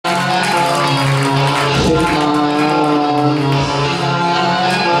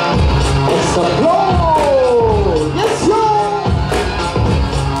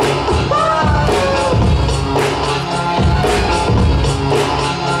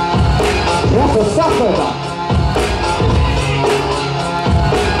Großvater.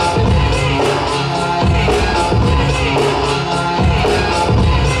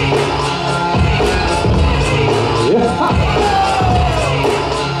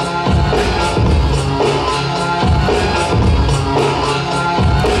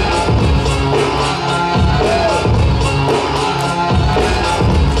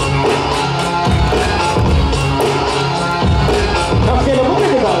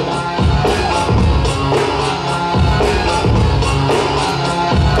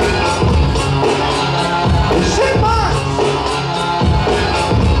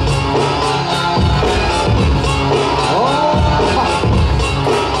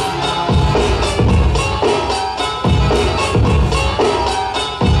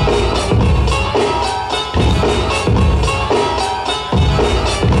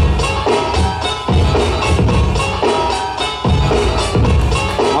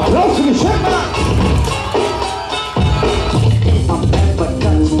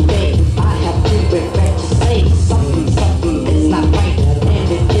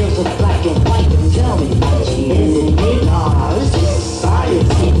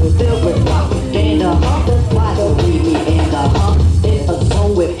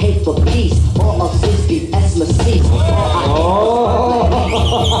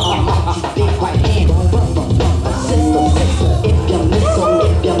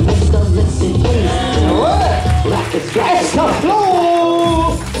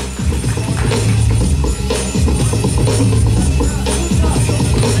 Escaflow!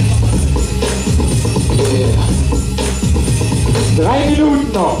 Yeah. 3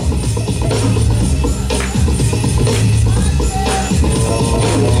 Minuten noch.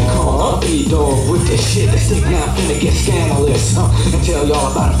 Dog with this shit, this thing now finna get scandalous, and tell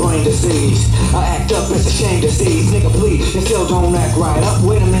y'all about a brain disease. I act up, it's a shame disease. Nigga, please, you still don't act right. Up,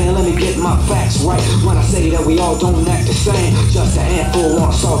 wait a minute, let me get my facts right. When I say that we all don't act the same, just a handful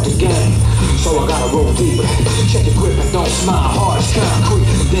wanna assault the game. So I gotta roll deeper, check the grip and don't smile hard as concrete.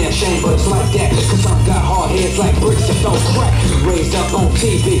 Damn shame, but it's like that, cause some got hard heads like bricks that don't crack. Raised up on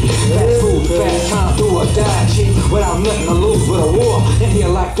TV, fast food, fast time, do or die, cheap. Without nothing to lose with a war, and here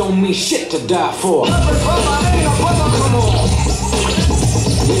life don't mean shit to die for. Come on.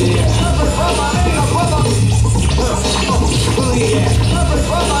 Yeah.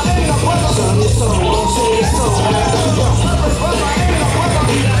 Son, it's so, don't say it's so.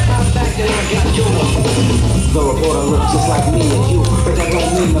 The reporter looks just like me and you, but that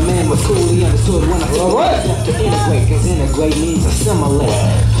don't mean the man was cool. He understood when I told him to integrate, cause integrate means assimilate.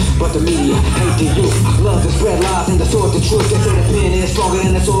 But the media hate the youth, love to spread lies and distort the truth. They say the pen is stronger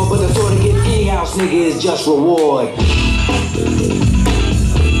than the sword, but the sword to get any house nigga is just reward.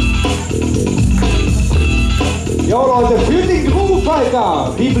 Jo Leute, fühlt den Groove,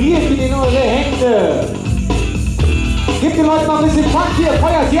 Alter! Vibriert mit in eure Hände! Gebt den Leuten mal ein bisschen Funk hier,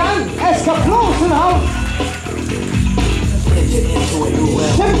 feuert sie an! Escaflow im Haus!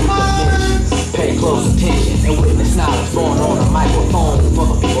 Chipmunks! Pay close attention and witness knowledge born on a microphone for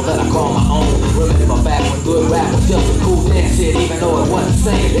the people that I call my own. Remember back when good rap was just a cool dance shit, even though it wasn't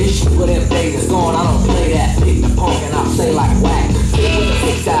saying this shit. But them days is gone, I don't play that. Pick the punk and I'll say like whack. Stick with the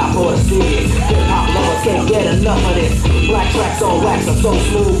sick style for the serious. Hip-hop lovers can't get enough of this. Black tracks on wax are so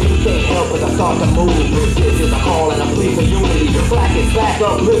smooth, you can't help but to start to move. This is a call and a plea for unity. Black is back,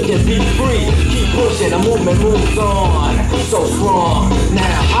 uplifted, be free. Keep pushing, the movement moves on. So strong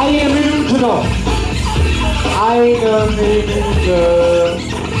now. Eine Minute noch. Eine Minute.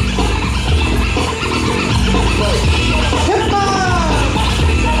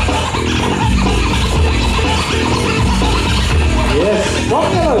 Yes,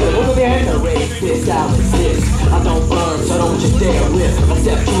 kommt ihr Leute, unter die Hände. I don't burn, so don't you dare rip.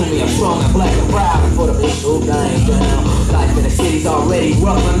 Step to me, I'm strong and black and proud. And for the bitch who dying down, life in the city's already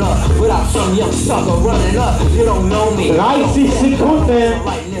roughing up. Without some young sucker running up, you don't know me. 30 Sekunden.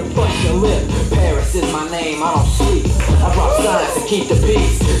 Lightning bust your lip. Paris is my name, I don't sleep. I drop signs to keep the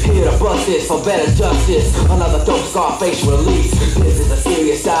peace. Here to bust this for better justice. Another dope Scarface release. This is a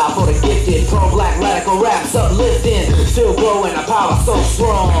serious style for the gifted. Pro-black radical raps uplifting. Still growing, the power so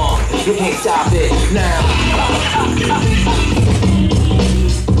strong. You can't stop it now.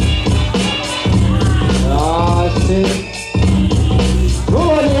 Ja, es sind. So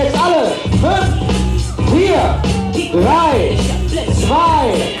Leute, jetzt alle. 5, 4, 3,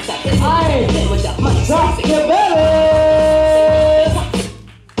 2, 1. Sagt ihr Welle!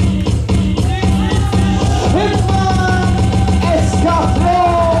 Chipmunks, Escaflow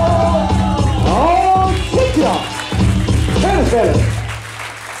und Skillest. Schönes Welle.